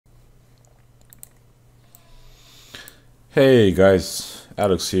Hey guys,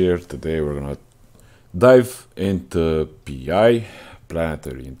 Alex here. Today we're gonna dive into PI,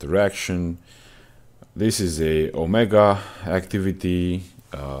 Planetary Interaction. This is a Omega activity.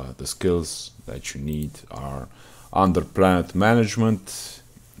 The skills that you need are under Planet Management.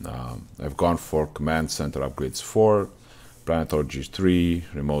 I've gone for Command Center Upgrades 4, Planetology 3,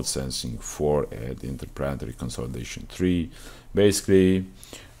 Remote Sensing 4, and Interplanetary Consolidation 3. Basically,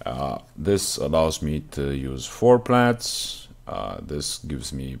 this allows me to use 4 planets. This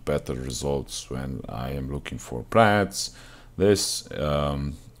gives me better results when I am looking for planets. This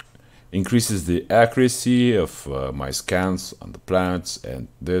increases the accuracy of my scans on the planets, and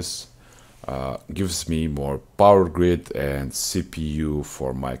this gives me more power grid and CPU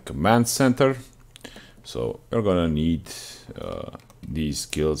for my command center. So you're gonna need these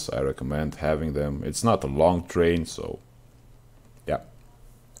skills. I recommend having them. It's not a long train, so yeah,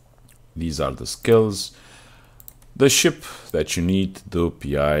 these are the skills. The ship that you need to do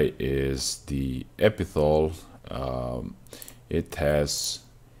PI is the Epithol. It has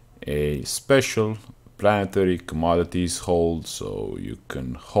a special planetary commodities hold, so you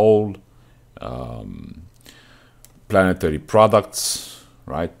can hold planetary products,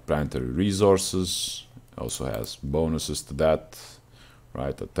 right? Planetary resources. Also has bonuses to that,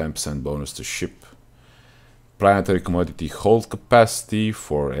 right? A 10% bonus to ship. Planetary commodity hold capacity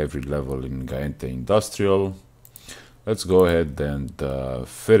for every level in Gaente Industrial. Let's go ahead and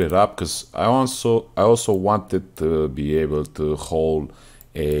fit it up, because I also wanted to be able to hold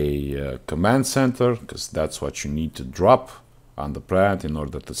a command center, because that's what you need to drop on the planet in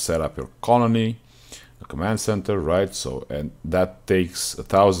order to set up your colony, a command center, right? So, and that takes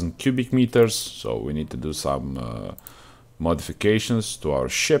 1,000 cubic meters, so we need to do some modifications to our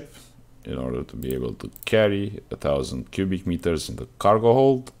ship in order to be able to carry 1,000 cubic meters in the cargo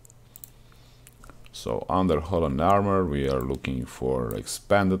hold. So under hull and armor, we are looking for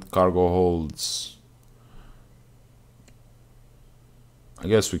expanded cargo holds. I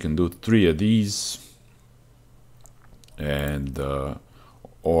guess we can do 3 of these, and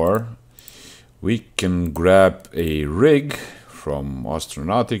or we can grab a rig from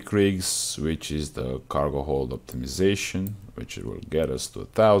Astronautic Rigs, which is the cargo hold optimization, which will get us to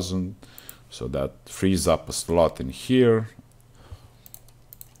 1,000. So that frees up a slot in here,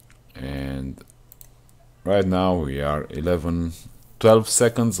 and right now we are 12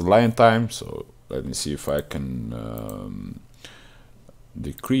 seconds line time. So let me see if I can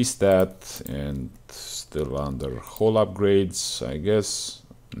decrease that, and still under hull upgrades, I guess.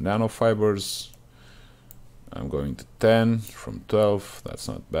 Nanofibers, I'm going to 10 from 12, that's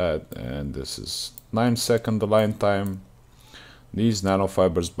not bad, and this is 9-second line time. These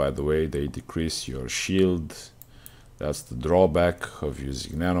nanofibers, by the way, they decrease your shield. That's the drawback of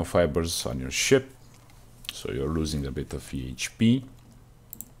using nanofibers on your ship, so you're losing a bit of EHP,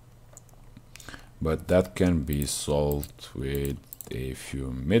 but that can be solved with a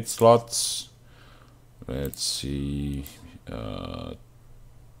few mid slots. Let's see,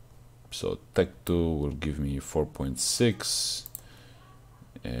 so Tech 2 will give me 4.6,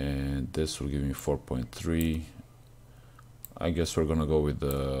 and this will give me 4.3. I guess we're gonna go with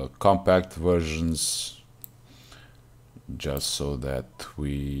the compact versions, just so that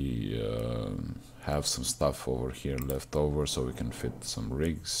we have some stuff over here left over, so we can fit some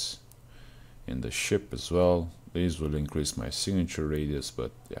rigs in the ship as well. These will increase my signature radius,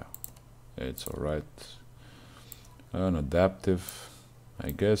 but yeah, it's alright. An adaptive,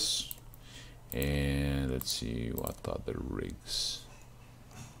 I guess. And let's see what other rigs.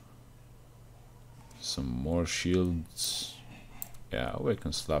 Some more shields. Yeah, we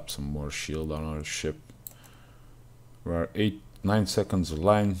can slap some more shield on our ship. We're 9 seconds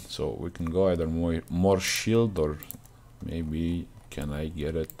line, so we can go either more shield, or maybe can I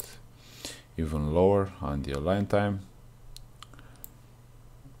get it even lower on the align time.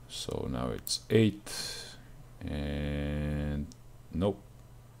 So now it's 8, and nope,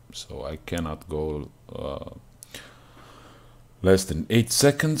 so I cannot go less than 8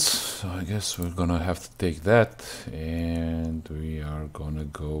 seconds, so I guess we're gonna have to take that, and we are gonna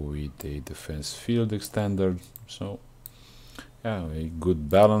go with a defense field extender. So yeah, a good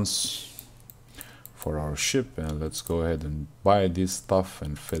balance for our ship, and let's go ahead and buy this stuff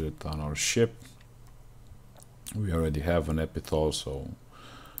and fit it on our ship. We already have an Epithol, so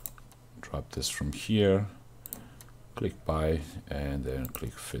drop this from here, click buy, and then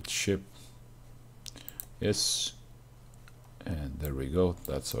click fit ship. Yes, and there we go,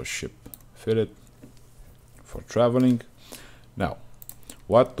 that's our ship fitted for traveling. Now,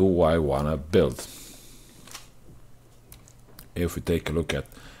 what do I want to build? If we take a look at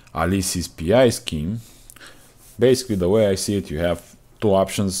Alice's PI scheme, basically the way I see it, you have two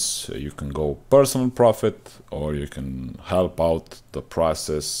options. You can go personal profit, or you can help out the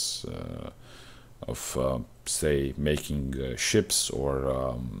process of say making ships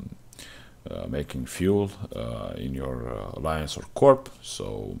or making fuel in your alliance or corp.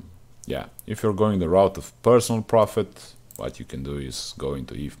 So yeah, if you're going the route of personal profit, what you can do is go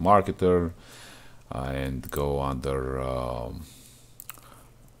into EVE Marketer and go under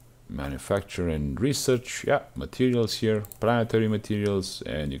manufacture and research, yeah, materials here, planetary materials,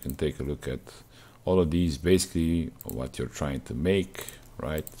 and you can take a look at all of these, basically what you're trying to make,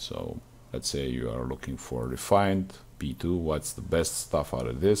 right? So let's say you are looking for refined P2, what's the best stuff out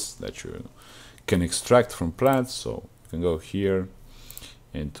of this that you can extract from plants. So you can go here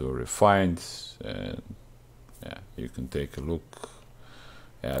into refined, and yeah, you can take a look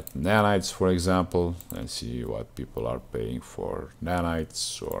at nanites, for example, and see what people are paying for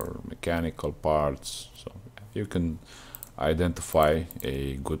nanites or mechanical parts. So you can identify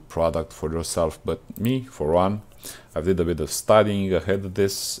a good product for yourself. But me, for one, I did a bit of studying ahead of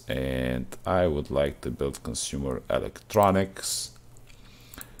this, and I would like to build consumer electronics,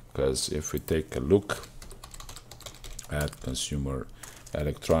 because if we take a look at consumer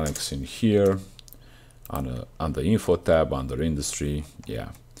electronics in here, on the info tab under industry, yeah,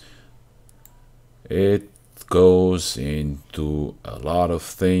 it goes into a lot of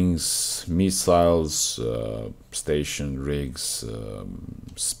things: missiles, station rigs,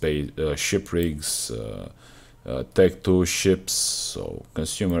 space ship rigs, Tech 2 ships. So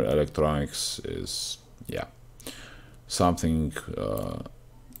consumer electronics is, yeah, something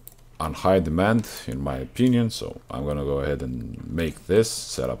on high demand in my opinion. So I'm gonna go ahead and make this,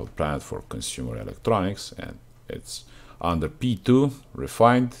 set up a plant for consumer electronics, and it's under P2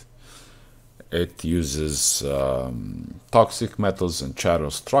 refined. It uses toxic metals and shadow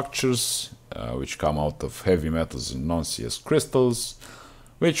structures, which come out of heavy metals and non-CS crystals,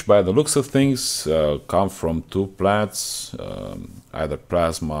 which by the looks of things come from two plants, either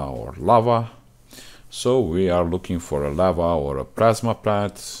plasma or lava. So we are looking for a lava or a plasma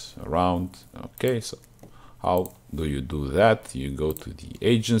plant around. Okay, so how do you do that? You go to the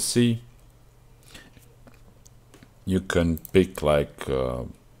agency. You can pick like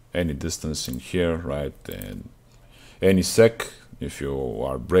any distance in here, right? And any sec, if you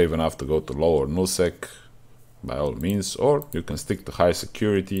are brave enough to go to low or null sec, by all means, or you can stick to high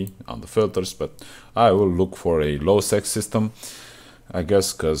security on the filters, but I will look for a low sec system, I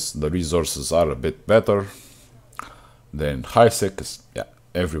guess, because the resources are a bit better than high sec, because yeah,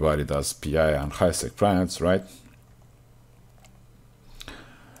 everybody does PI on high sec plants, right?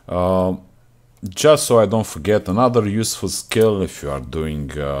 Just so I don't forget, another useful skill if you are doing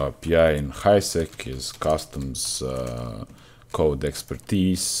PI in high sec is customs code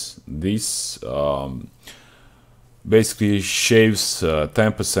expertise. This basically shaves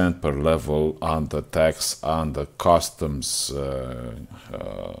 10% per level on the tax on the customs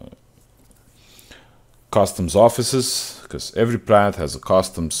customs offices, because every plant has a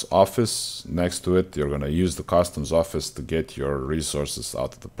customs office next to it. You're going to use the customs office to get your resources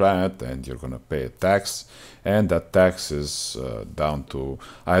out of the plant, and you're going to pay a tax, and that tax is down to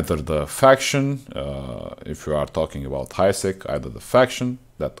either the faction, if you are talking about high sec, either the faction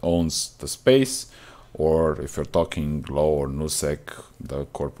that owns the space, or if you're talking low or nullsec, the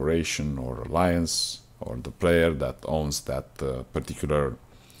corporation or alliance or the player that owns that particular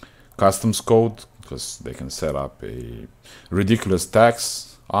customs code, because they can set up a ridiculous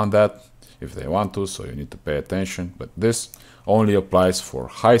tax on that if they want to, so you need to pay attention. But this only applies for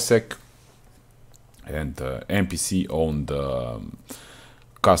high sec and NPC owned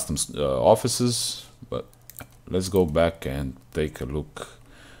customs offices. But let's go back and take a look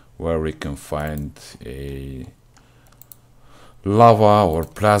where we can find a lava or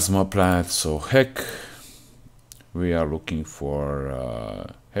plasma plant. So heck, we are looking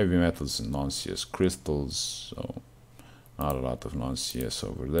for heavy metals and non-CS crystals, so not a lot of non-CS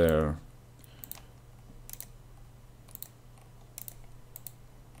over there.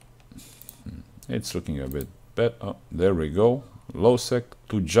 It's looking a bit better. Oh, there we go. Lowsec,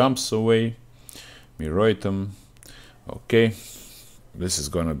 2 jumps away. Miroitum. Okay, this is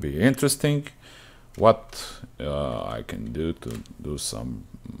gonna be interesting. What I can do to do some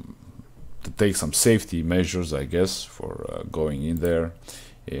take some safety measures, I guess, for going in there,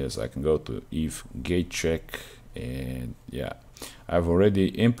 is I can go to EVE gate check, and yeah, I've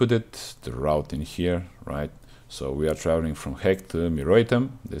already inputted the route in here, right? So we are traveling from Heck to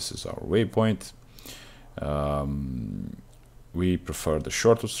Miroitum. This is our waypoint. We prefer the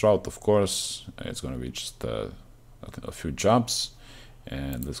shortest route, of course. It's going to be just a few jumps,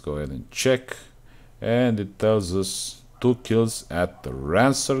 and let's go ahead and check. and it tells us 2 kills at the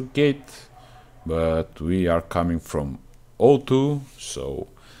Rancer gate, but we are coming from O2, so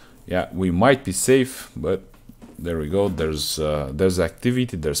yeah, we might be safe, but there we go. There's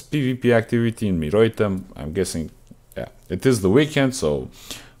activity, there's PvP activity in Miroitem. I'm guessing, yeah, it is the weekend, so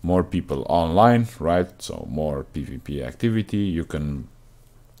more people online, right? So more PvP activity. You can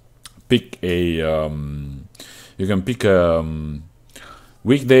pick a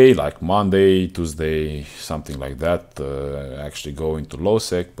weekday like Monday, Tuesday, something like that. Actually go into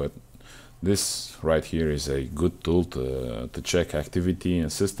lowsec, but this right here is a good tool to check activity in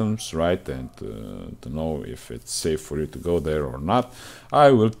systems, right? And to know if it's safe for you to go there or not.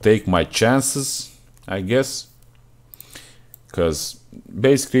 I will take my chances, I guess, because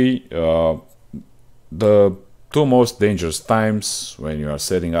basically the two most dangerous times when you are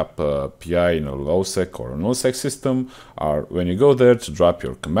setting up a PI in a lowsec or a nullsec system are when you go there to drop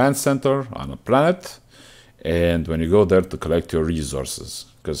your command center on a planet, and when you go there to collect your resources.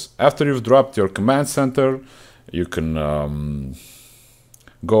 Because after you've dropped your command center, you can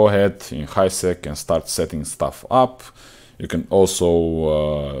go ahead in highsec and start setting stuff up. You can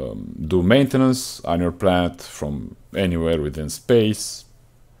also do maintenance on your planet from anywhere within space.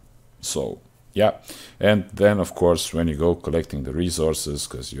 So yeah, and then of course when you go collecting the resources,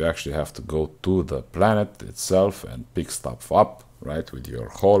 because you actually have to go to the planet itself and pick stuff up, right, with your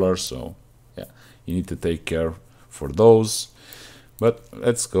hauler. So yeah, you need to take care for those. But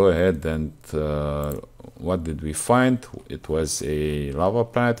let's go ahead and what did we find? It was a lava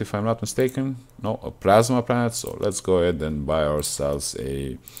planet, if I'm not mistaken. No, a plasma planet. So let's go ahead and buy ourselves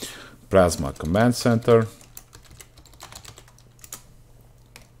a plasma command center.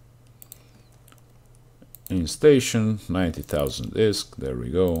 In station, 90,000 ISK, there we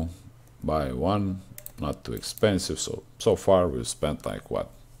go. Buy one, not too expensive. So far we've spent like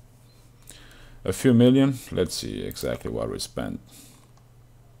what? A few million. Let's see exactly what we spent.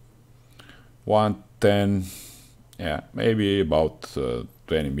 110, yeah, maybe about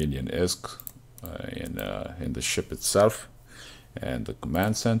 20 million ISK in the ship itself and the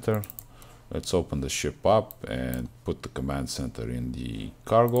command center. Let's open the ship up and put the command center in the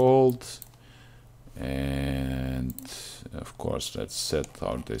cargo hold. And of course, let's set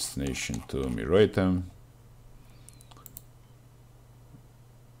our destination to Miroitem.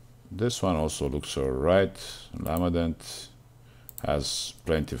 This one also looks alright. Lamadent has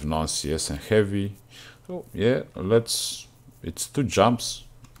plenty of non-CS and heavy. So yeah, it's 2 jumps.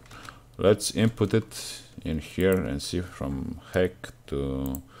 Let's input it in here and see from Heck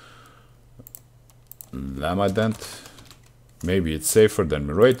to Lamadent. Maybe it's safer than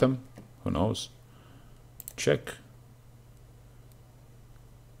Miroitem, who knows? Check.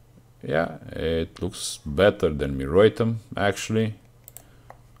 Yeah, it looks better than Miroitem actually.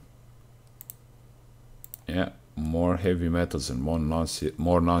 Yeah, more heavy metals and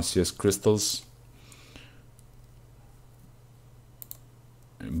more non-CS crystals.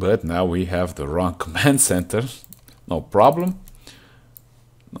 But now we have the wrong command center. No problem.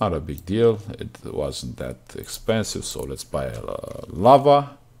 Not a big deal. It wasn't that expensive, so let's buy a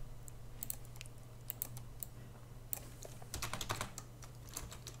lava.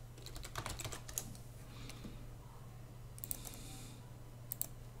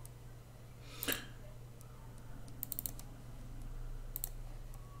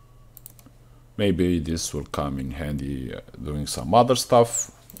 Maybe this will come in handy doing some other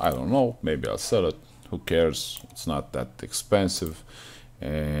stuff. I don't know. Maybe I'll sell it. Who cares? It's not that expensive.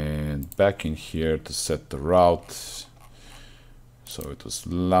 And back in here to set the route. So it was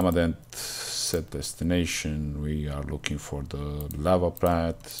Lamadent set destination. We are looking for the lava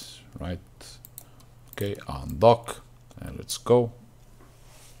planet, right? Okay, on dock. And let's go.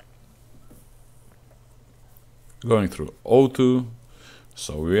 Going through O2.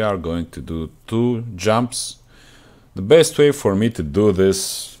 So we are going to do 2 jumps. The best way for me to do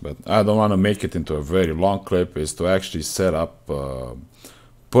this, but I don't want to make it into a very long clip, is to actually set up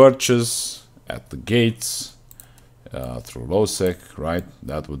purchase at the gates through lowsec, right?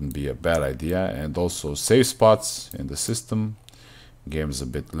 That wouldn't be a bad idea. And also save spots in the system. Game is a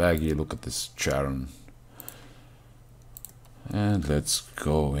bit laggy. Look at this Charon. And let's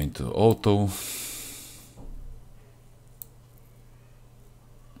go into auto.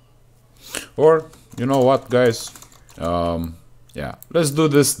 Or, you know what, guys? Yeah, let's do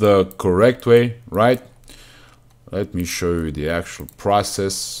this the correct way, right? Let me show you the actual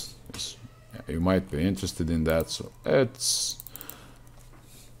process. You might be interested in that, so let's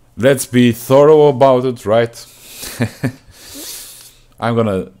be thorough about it, right? I'm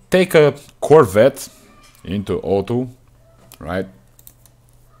gonna take a Corvette into auto, right?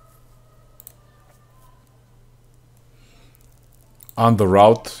 on the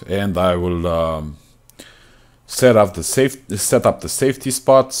route, and I will set up the safety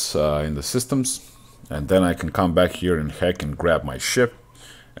spots in the systems, and then I can come back here and hack and grab my ship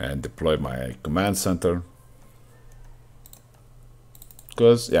and deploy my command center.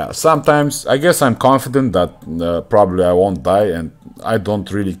 Because yeah, sometimes I guess I'm confident that probably I won't die, and I don't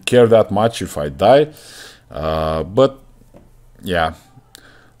really care that much if I die, but yeah,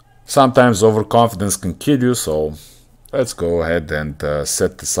 sometimes overconfidence can kill you. So let's go ahead and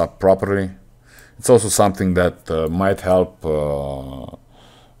set this up properly. It's also something that might help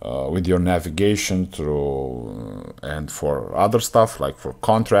with your navigation through and for other stuff, like for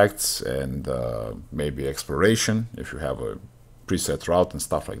contracts and maybe exploration if you have a preset route and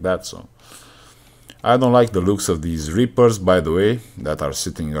stuff like that. So I don't like the looks of these Reapers, by the way, that are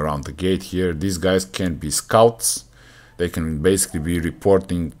sitting around the gate here. These guys can be scouts. They can basically be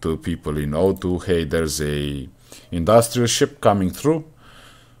reporting to people in O2, hey, there's a industrial ship coming through.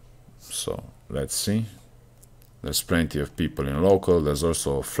 So let's see. There's plenty of people in local. There's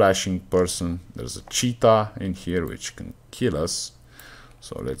also a flashing person. There's a cheetah in here which can kill us.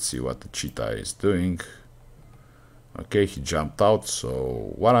 So let's see what the cheetah is doing. Okay, he jumped out.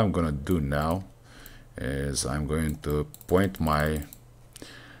 So what I'm gonna do now is I'm going to point my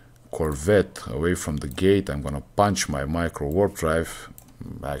Corvette away from the gate. I'm gonna punch my micro warp drive,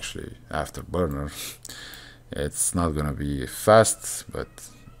 actually afterburner. It's not gonna be fast, but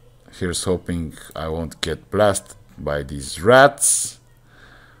here's hoping I won't get blasted by these rats.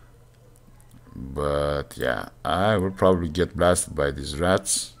 But yeah, I will probably get blasted by these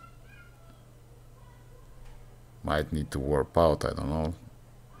rats. Might need to warp out, I don't know.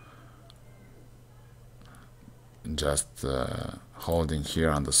 Just holding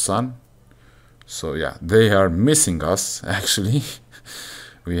here on the sun. So yeah, they are missing us actually.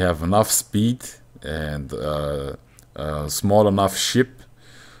 We have enough speed and a small enough ship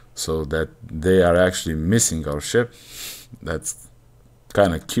so that they are actually missing our ship. That's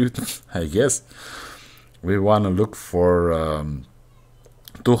kind of cute, I guess. We want to look for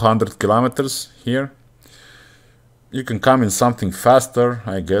 200 kilometers here. You can come in something faster,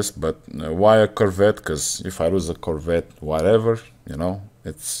 I guess, but why a Corvette? Because if I lose a Corvette, whatever, you know,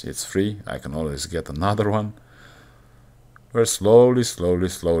 it's free. I can always get another one. We're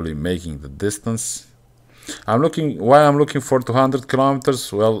slowly making the distance. Why I'm looking for 200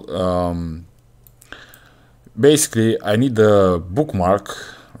 kilometers? Well, basically I need a bookmark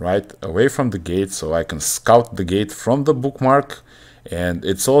right away from the gate, so I can scout the gate from the bookmark. And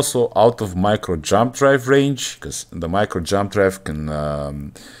it's also out of micro jump drive range, because the micro jump drive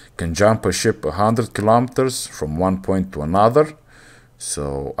can jump a ship 100 kilometers from one point to another.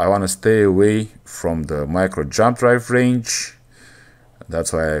 So I want to stay away from the micro jump drive range.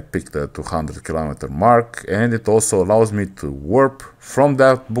 That's why I picked the 200 kilometer mark, and it also allows me to warp from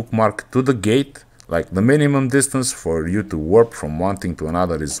that bookmark to the gate. Like the minimum distance for you to warp from one thing to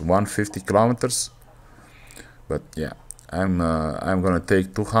another is 150 kilometers. But yeah, I'm gonna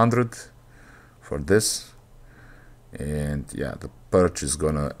take 200 for this, and yeah, the perch is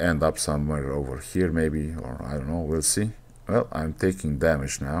gonna end up somewhere over here maybe, or I don't know, we'll see. Well, I'm taking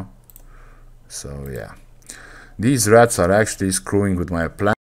damage now, so yeah, these rats are actually screwing with my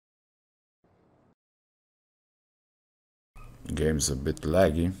plan. Game's a bit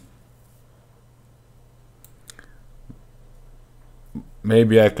laggy.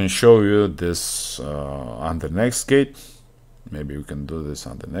 Maybe I can show you this on the next gate. Maybe we can do this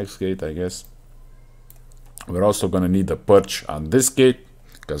on the next gate, I guess. We're also gonna need a perch on this gate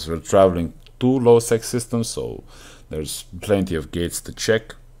because we're traveling two lowsec systems, so there's plenty of gates to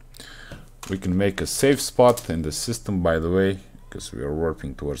check. We can make a safe spot in the system, by the way, because we are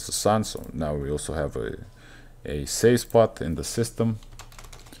warping towards the sun, so now we also have a safe spot in the system,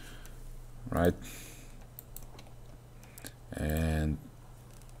 right? And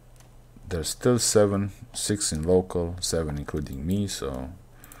there's still 6 in local, 7 including me, so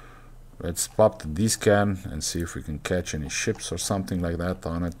let's pop the D-scan and see if we can catch any ships or something like that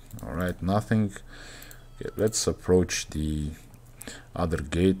on it. Alright, nothing. Okay, let's approach the other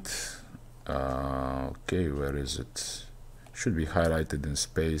gate. Okay, where is it? Should be highlighted in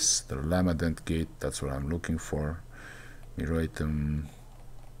space. The Lamadent gate, that's what I'm looking for. Miroitum.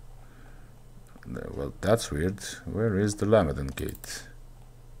 Well, that's weird. Where is the Lamadent gate?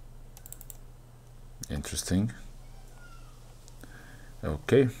 Interesting.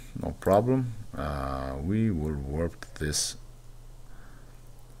 Okay, no problem. We will warp this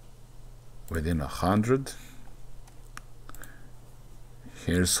within 100.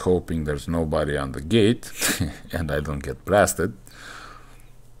 Here's hoping there's nobody on the gate and I don't get blasted.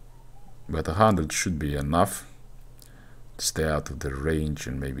 But 100 should be enough stay out of their range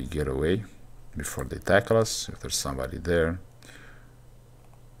and maybe get away before they tackle us, if there's somebody there.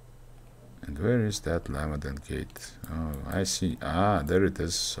 And where is that Lamadent gate? Oh, I see. Ah, there it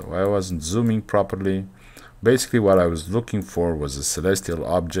is. So I wasn't zooming properly. Basically what I was looking for was a celestial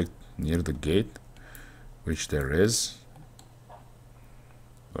object near the gate, which there is.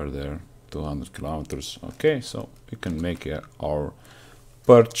 We're there, 200 kilometers. Okay, so we can make our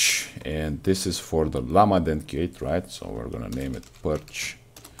perch, and this is for the Lamadent gate, right? So we're gonna name it perch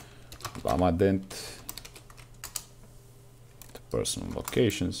Lamadent, the personal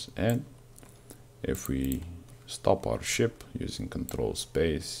locations. And if we stop our ship using control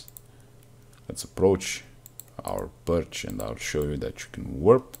space, let's approach our perch, and I'll show you that you can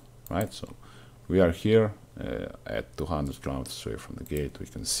warp, right? So we are here at 200 kilometers away from the gate. We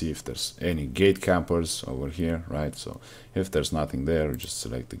can see if there's any gate campers over here, right? So if there's nothing there, we just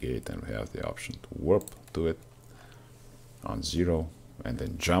select the gate and we have the option to warp to it on 0 and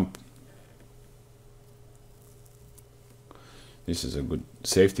then jump. This is a good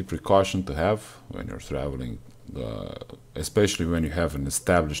safety precaution to have when you're traveling, especially when you have an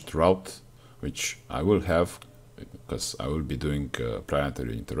established route, which I will have because I will be doing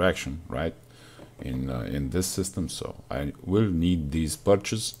planetary interaction, right, in this system. So I will need these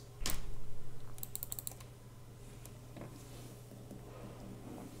perches.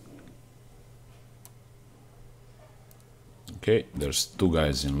 Okay, there's 2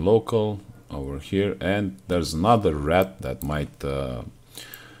 guys in local over here, and there's another rat that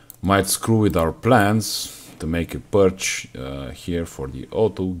might screw with our plans to make a perch here for the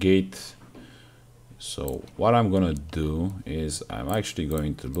auto gate. So what I'm gonna do is I'm actually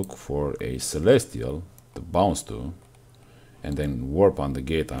going to look for a celestial to bounce to and then warp on the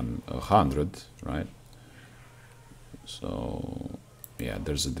gate on 100, right? So yeah,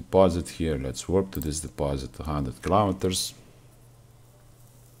 there's a deposit here. Let's warp to this deposit 100 kilometers.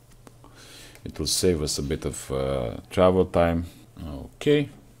 It will save us a bit of travel time. Okay,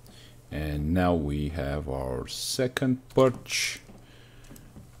 and now we have our second perch.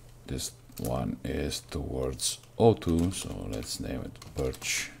 This one is towards O2, so let's name it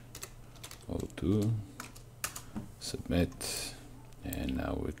perch O2. Submit, and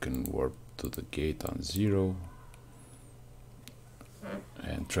now we can warp to the gate on 0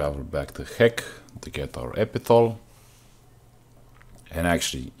 and travel back to Heck to get our epithal and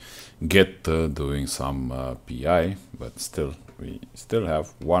actually get doing some PI, but still we still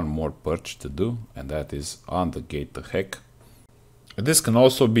have one more perch to do, and that is on the gate to Heck. This can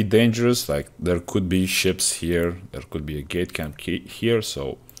also be dangerous, like there could be ships here, there could be a gate camp here.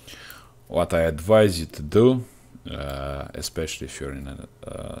 So what I advise you to do, especially if you're in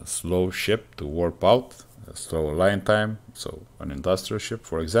a slow ship, to warp out, a slow line time, so an industrial ship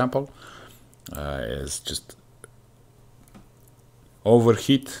for example, is just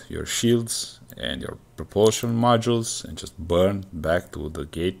overheat your shields and your propulsion modules and just burn back to the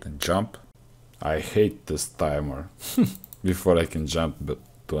gate and jump. I hate this timer before I can jump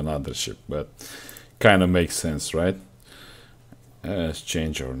to another ship, but kind of makes sense, right? Let's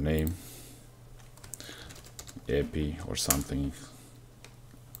change our name, Epi or something,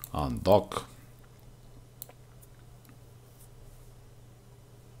 on dock.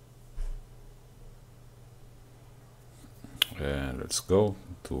 And let's go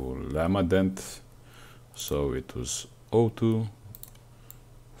to Lamadent. So it was O2,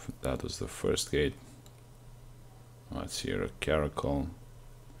 that was the first gate. Let's hear a caracal.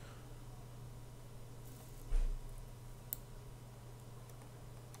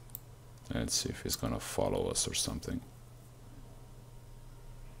 Let's see if he's gonna follow us or something.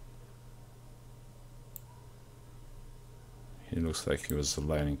 He looks like he was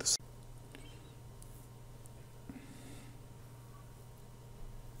aligning to.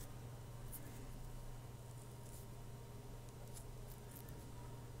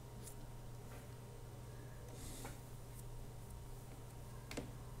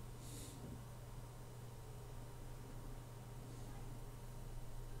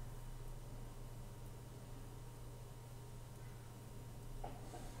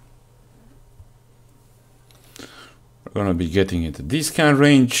 We're gonna be getting into this kind of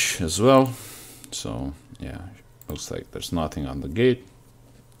range as well. So yeah, looks like there's nothing on the gate.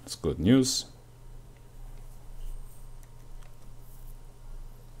 That's good news.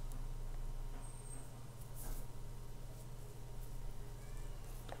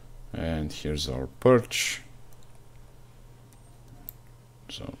 And here's our perch.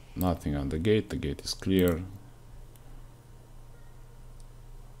 So nothing on the gate is clear.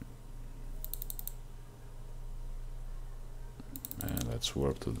 And let's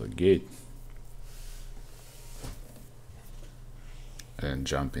warp to the gate. and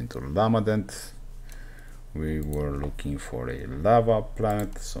jump into Lamadent. We were looking for a lava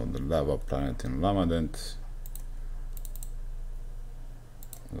planet, so the lava planet in Lamadent.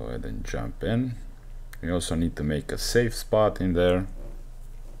 Go ahead and jump in. We also need to make a safe spot in there.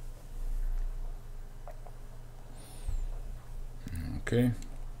 Okay.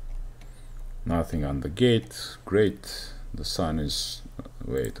 Nothing on the gate. Great. The sun is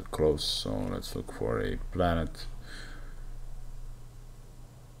way too close, so let's look for a planet.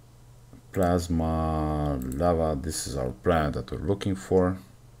 Plasma lava, this is our planet that we're looking for,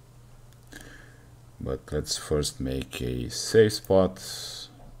 but let's first make a safe spot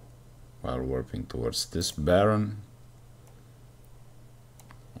while warping towards this baron.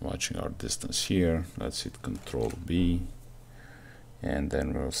 Watching our distance here, let's hit Control B and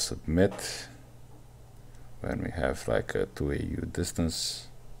then we'll submit when we have like a 2 AU distance.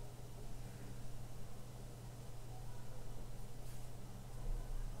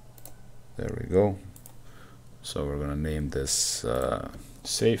 There we go. So we're gonna name this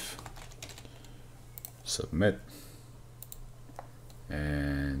safe, submit,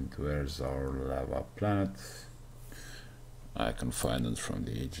 and where's our lava planet? I can find it from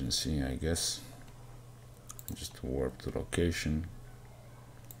the agency, I guess. Just warp to location.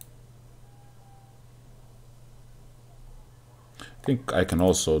 I think I can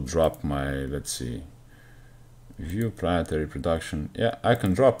also drop my, let's see, view planetary production. Yeah, I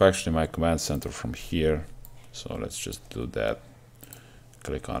can drop actually my command center from here. So let's just do that.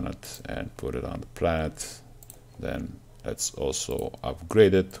 Click on it and put it on the planet. Then let's also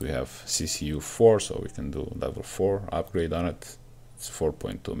upgrade it. We have CCU 4, so we can do level 4 upgrade on it. It's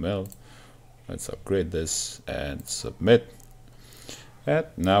 4.2 mil. Let's upgrade this and submit. And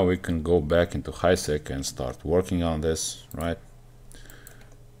now we can go back into HiSec and start working on this, right?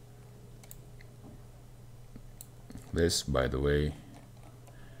 This, by the way,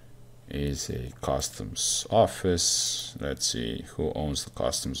 is a customs office. Let's see who owns the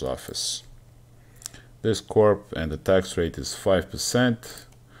customs office. This corp, and the tax rate is 5%.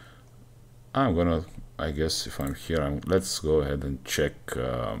 I'm gonna, I guess if I'm here, let's go ahead and check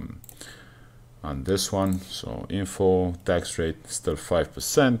on this one. So info, tax rate still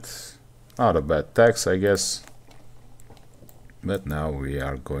 5%. Not a bad tax, I guess. But now we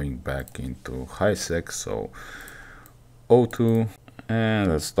are going back into HiSec, so O2, and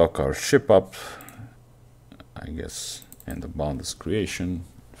let's stock our ship up, I guess, in the boundless creation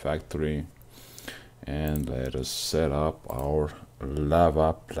factory, and let us set up our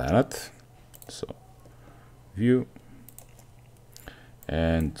lava planet. So view,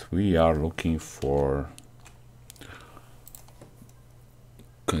 and we are looking for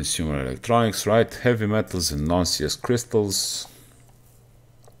consumer electronics, right? Heavy metals and non-CS crystals.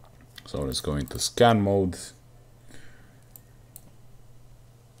 So let's go into scan mode.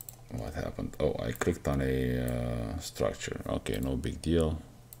 What happened? Oh, I clicked on a structure. Okay, no big deal.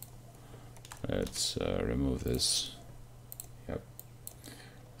 Let's remove this. Yep.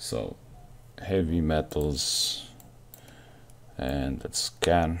 So heavy metals, and let's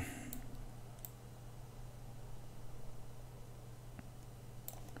scan.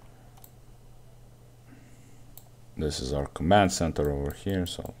 This is our command center over here.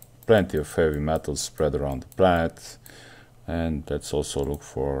 So plenty of heavy metals spread around the planet. And let's also look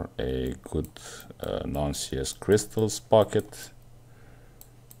for a good non-CS crystals pocket.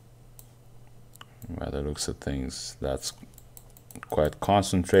 By the looks of things, that's quite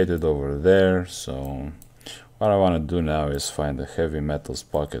concentrated over there. So what I want to do now is find a heavy metals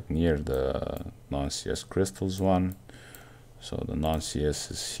pocket near the non-CS crystals one. So the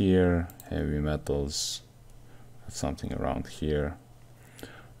non-CS is here, heavy metals, that's something around here.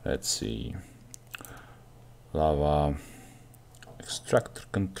 Let's see, lava extractor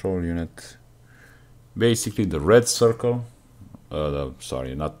control unit. Basically the red circle,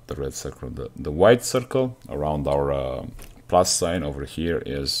 sorry, not the red circle, the white circle around our plus sign over here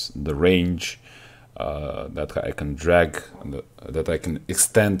is the range that I can drag, that I can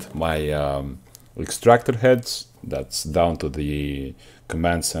extend my extractor heads. That's down to the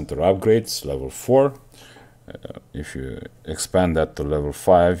command center upgrades, level 4. If you expand that to level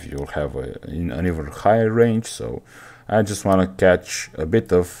 5, you'll have an even higher range. So I just want to catch a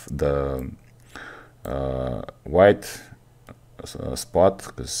bit of the white spot,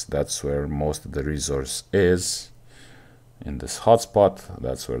 because that's where most of the resource is. In this hotspot,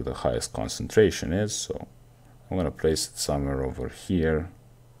 that's where the highest concentration is. So I'm going to place it somewhere over here,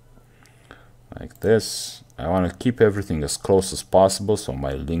 like this. I want to keep everything as close as possible so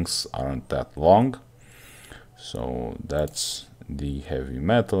my links aren't that long. So that's the heavy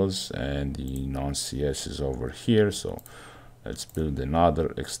metals, and the non-CS is over here. So let's build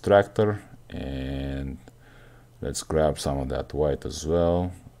another extractor, and let's grab some of that white as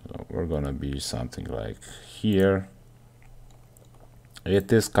well. So we're gonna be something like here.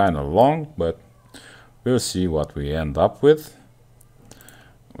 It is kind of long, but we'll see what we end up with.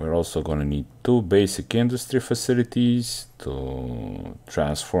 We're also going to need 2 basic industry facilities to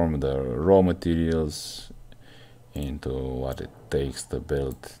transform the raw materials into what it takes to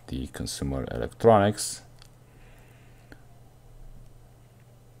build the consumer electronics.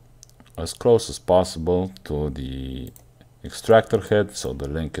 As close as possible to the extractor head, so the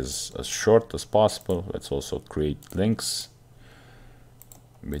link is as short as possible. Let's also create links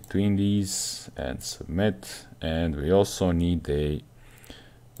between these and submit. And we also need a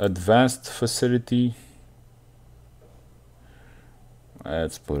advanced facility.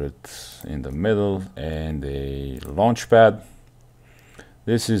 Let's put it in the middle, and a launch pad.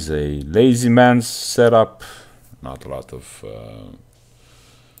 This is a lazy man's setup, not a lot of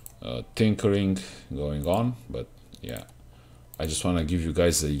tinkering going on, but yeah, I just want to give you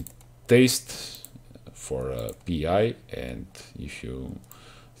guys a taste for PI, and if you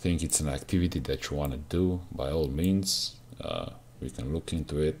think it's an activity that you want to do, by all means, we can look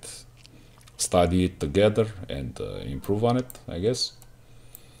into it, study it together, and improve on it, I guess.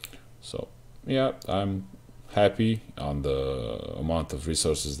 So yeah, I'm happy on the amount of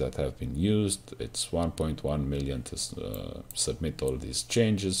resources that have been used. It's 1.1 million to submit all these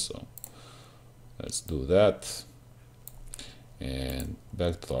changes, so let's do that. And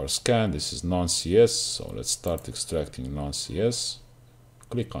back to our scan. This is non-CS, so let's start extracting non-CS.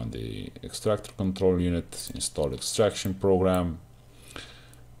 Click on the extractor control unit, install extraction program,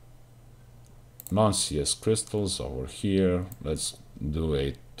 non-CS crystals over here. Let's do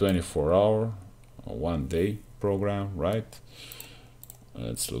a 24-hour or 1-day program, right?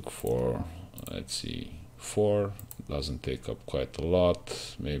 Let's look for, let's see, 4. Doesn't take up quite a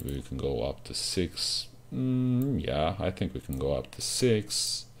lot. Maybe we can go up to 6. Yeah, I think we can go up to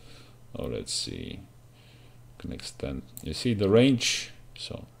 6. Oh, let's see, can extend. You see the range?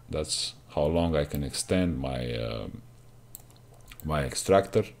 So that's how long I can extend my my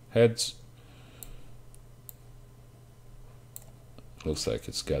extractor heads. Looks like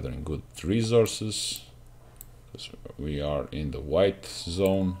it's gathering good resources, because we are in the white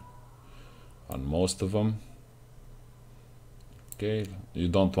zone on most of them. Okay, you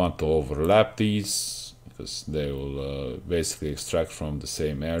don't want to overlap these, because they will basically extract from the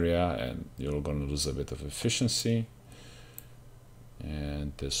same area, and you're going to lose a bit of efficiency.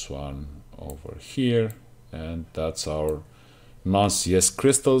 And this one over here, and that's our non-CS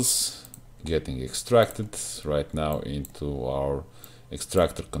crystals getting extracted right now into our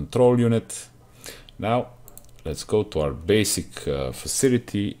extractor control unit. Now let's go to our basic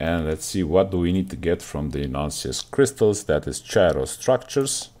facility, and let's see what do we need to get from the non-CS crystals. That is gyro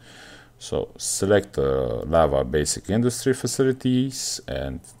structures. So select lava basic industry facilities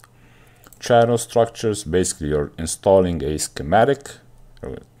and gyro structures. Basically, you're installing a schematic,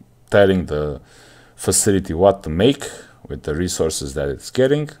 telling the facility what to make with the resources that it's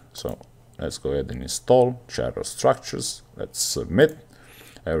getting. So let's go ahead and install gyro structures. Let's submit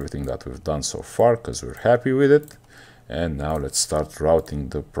everything that we've done so far, because we're happy with it. And now let's start routing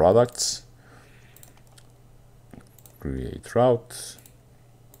the products. Create route.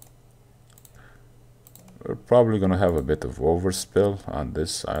 We're probably gonna have a bit of overspill on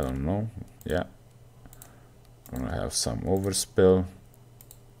this, I don't know. Yeah, gonna have some overspill.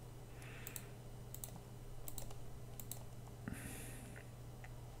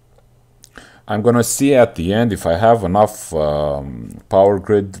 I'm gonna see at the end if I have enough power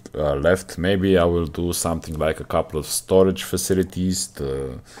grid left. Maybe I will do something like a couple of storage facilities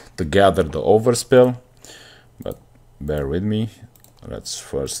to gather the overspill, but bear with me. Let's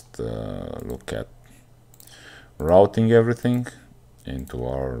first look at routing everything into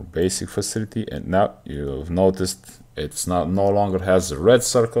our basic facility. And now you've noticed it's no longer has a red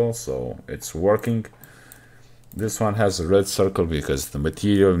circle, so it's working. This one has a red circle because the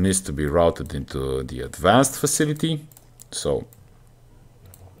material needs to be routed into the advanced facility. So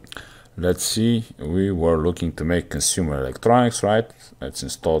let's see, we were looking to make consumer electronics, right? Let's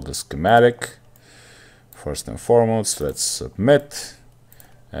install the schematic. First and foremost, let's submit,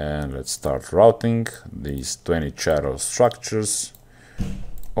 and let's start routing these 20 gyro structures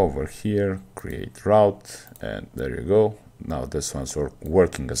over here. Create route, and there you go. Now this one's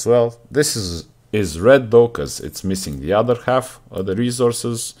working as well. This is red though, because it's missing the other half of the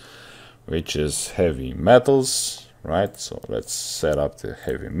resources, which is heavy metals, right? So let's set up the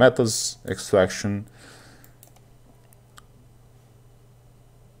heavy metals extraction.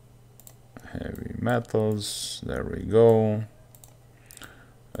 Heavy metals, there we go.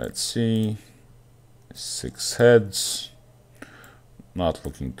 Let's see, 6 heads, not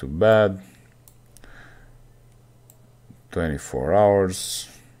looking too bad. 24 hours.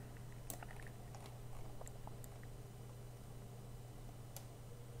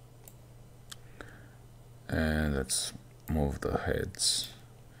 And let's move the heads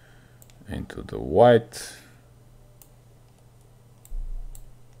into the white.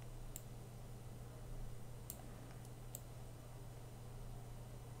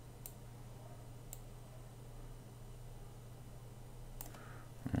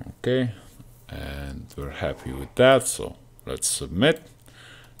 Okay, and we're happy with that, so let's submit.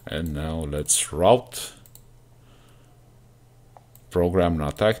 And now let's route. Program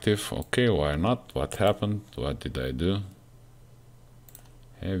not active. Okay, why not? What happened? What did I do?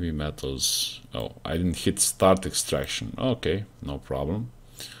 Heavy metals. Oh, I didn't hit start extraction. Okay, no problem.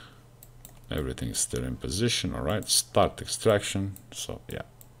 Everything's still in position. All right, start extraction. So yeah,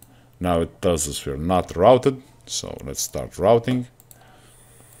 now it tells us we're not routed. So let's start routing.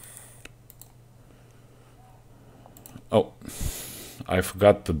 Oh, I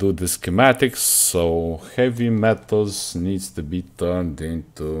forgot to do the schematics. So heavy metals needs to be turned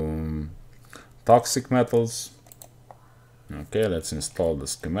into toxic metals. Okay, let's install the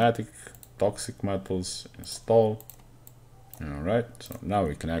schematic. Toxic metals, install. All right, so now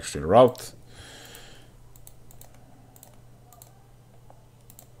we can actually route.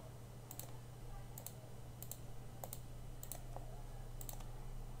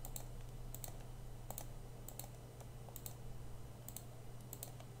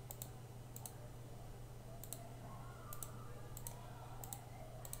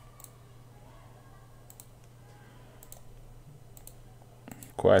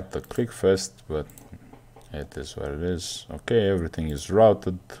 Quite a click fest, but it is what it is. Okay, everything is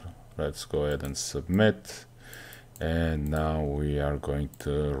routed. Let's go ahead and submit. And now we are going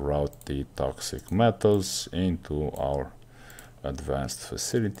to route the toxic metals into our advanced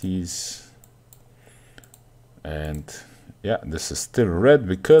facilities. And yeah, this is still red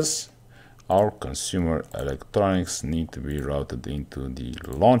because our consumer electronics need to be routed into the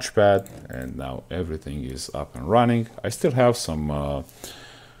launch pad. And now everything is up and running. I still have some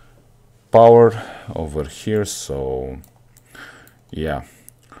power over here, so yeah,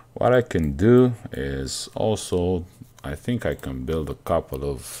 what I can do is also, I think I can build a couple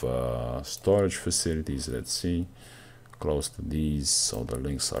of storage facilities. Let's see, close to these, so the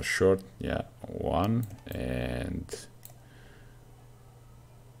links are short. Yeah, 1 and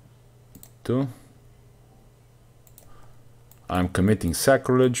 2. I'm committing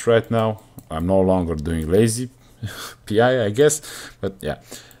sacrilege right now. I'm no longer doing lazy PI, I guess, but yeah.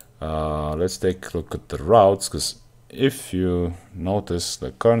 Let's take a look at the routes, because if you notice,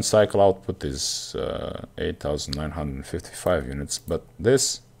 the current cycle output is 8,955 units, but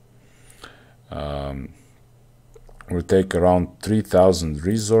this will take around 3,000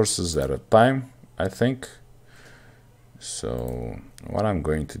 resources at a time, I think. So what I'm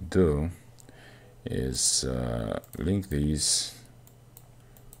going to do is link these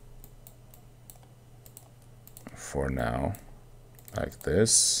for now like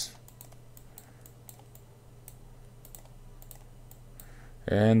this,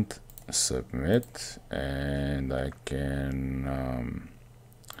 and submit, and I can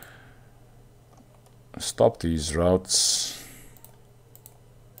stop these routes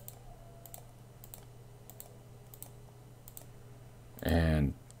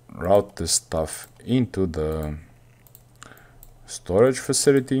and route this stuff into the storage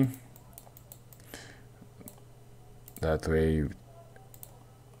facility. That way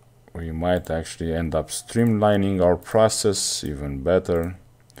we might actually end up streamlining our process even better.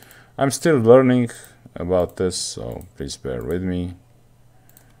 I'm still learning about this, so please bear with me.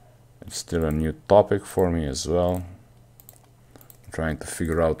 It's still a new topic for me as well. I'm trying to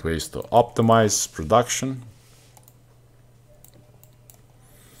figure out ways to optimize production.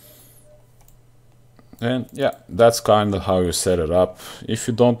 And yeah, that's kind of how you set it up. If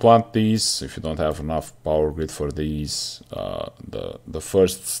you don't want these, if you don't have enough power grid for these, the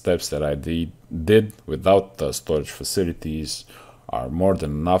first steps that I did without the storage facilities are more than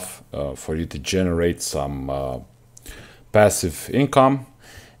enough for you to generate some passive income.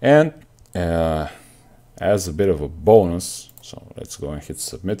 And as a bit of a bonus, so let's go and hit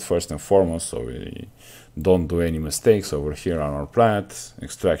submit first and foremost, so we don't do any mistakes over here on our planet.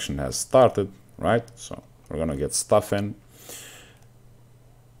 Extraction has started. Right, so we're gonna get stuff in.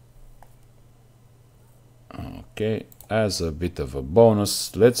 Okay, as a bit of a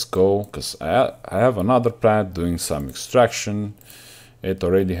bonus, let's go, because I have another planet doing some extraction, It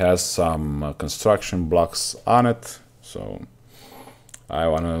already has some construction blocks on it, so I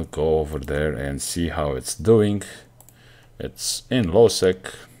want to go over there and see how it's doing. It's in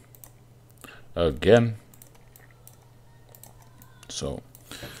lowsec again, so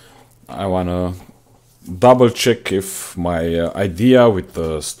I want to double check if my idea with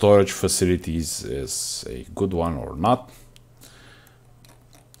the storage facilities is a good one or not.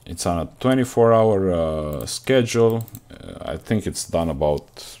 It's on a 24-hour schedule. I think it's done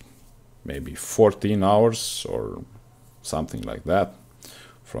about maybe 14 hours or something like that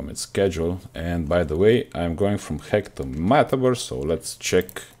from its schedule. And by the way, I'm going from Heck to Matabor, so let's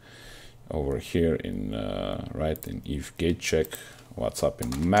check over here in right in if gate check what's up in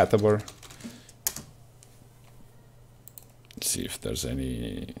Matabor. See if there's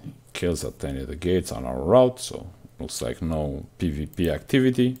any kills at any of the gates on our route. So looks like no PvP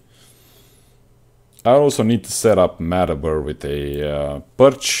activity. I also need to set up Matabor with a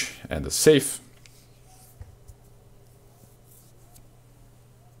perch and a safe.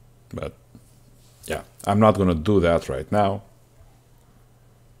 But yeah, I'm not gonna do that right now.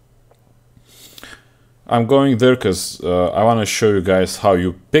 I'm going there because I want to show you guys how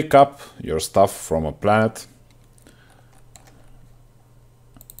you pick up your stuff from a planet.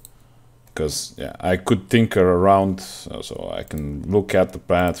 Because yeah, I could tinker around, so I can look at the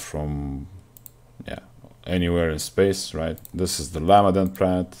planet from anywhere in space, right? This is the Lamadan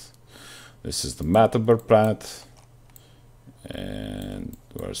planet, this is the Matabor planet, and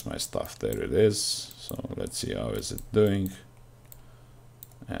where's my stuff? There it is. So let's see how is it doing.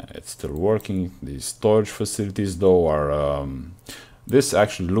 It's still working. These storage facilities though are this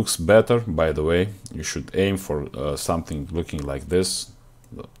actually looks better, by the way. You should aim for something looking like this.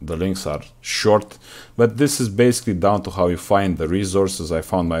 The links are short, but this is basically down to how you find the resources. I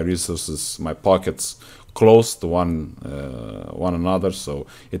found my resources, my pockets, close to one another, so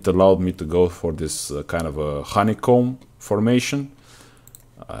it allowed me to go for this kind of a honeycomb formation,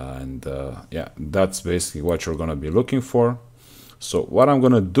 and yeah, that's basically what you're going to be looking for. So what I'm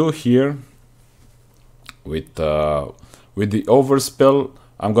going to do here with the overspill,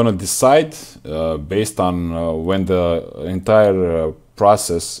 I'm going to decide based on when the entire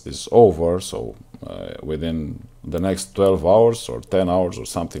process is over, so within the next 12 hours or 10 hours or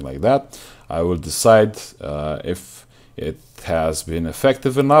something like that, I will decide if it has been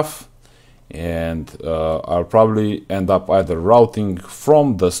effective enough, and I'll probably end up either routing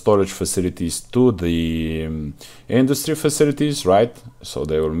from the storage facilities to the industry facilities, right? So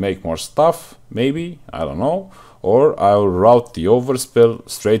they will make more stuff, maybe, I don't know. Or I will route the overspill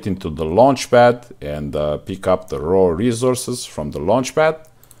straight into the launch pad and pick up the raw resources from the launch pad.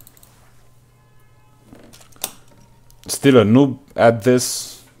 Still a noob at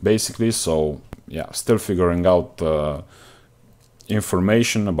this, basically, so yeah, still figuring out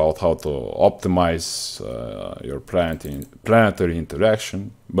information about how to optimize your planetary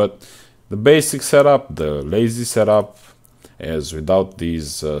interaction. But the basic setup, the lazy setup, is without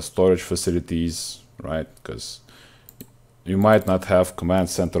these storage facilities, right? Because you might not have command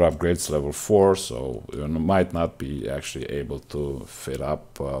center upgrades level 4, so you might not be actually able to fit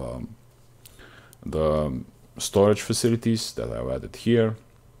up the storage facilities that I've added here.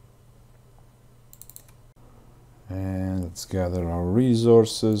 And let's gather our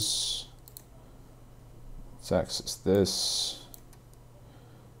resources. Let's access this.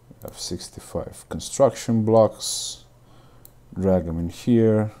 We have 65 construction blocks. Drag them in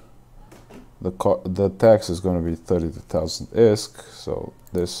here. The tax is going to be 32,000 ISK. So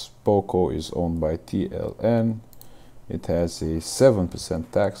this POCO is owned by TLN. It has a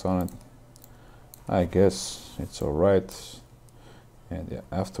 7% tax on it. I guess it's alright. And yeah,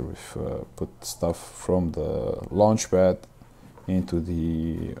 after we've put stuff from the launch pad into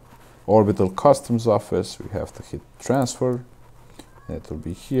the orbital customs office, we have to hit transfer. It will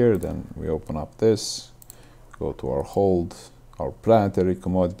be here. Then we open up this, go to our hold, our planetary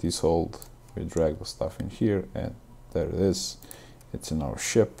commodities hold. We drag the stuff in here, and there it is. It's in our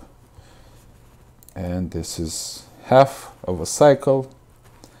ship. And this is half of a cycle.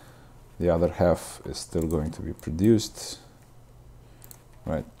 The other half is still going to be produced.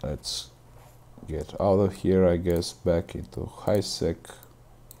 Right, let's get out of here, I guess, back into HiSec.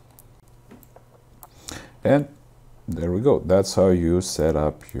 And there we go. That's how you set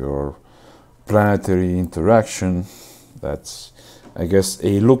up your planetary interaction. That's, I guess,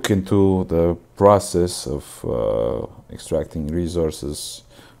 a look into the process of extracting resources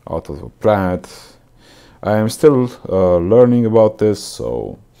out of a planet. I am still learning about this,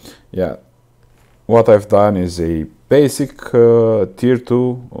 so yeah, what I've done is a basic tier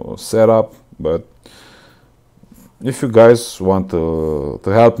 2 setup, but if you guys want to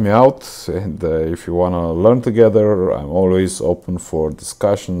help me out, and if you want to learn together, I'm always open for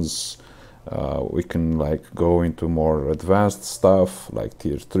discussions. We can like go into more advanced stuff like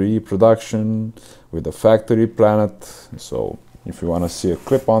tier 3 production with the factory planet. So if you want to see a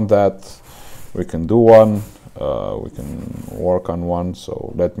clip on that, we can do one. We can work on one,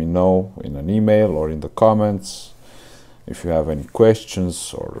 so let me know in an email or in the comments if you have any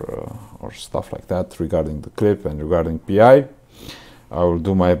questions or stuff like that regarding the clip and regarding PI. I will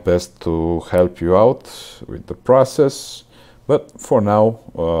do my best to help you out with the process, but for now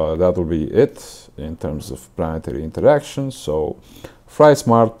that will be it in terms of planetary interaction. So fly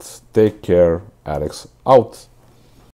smart, take care, Alex out.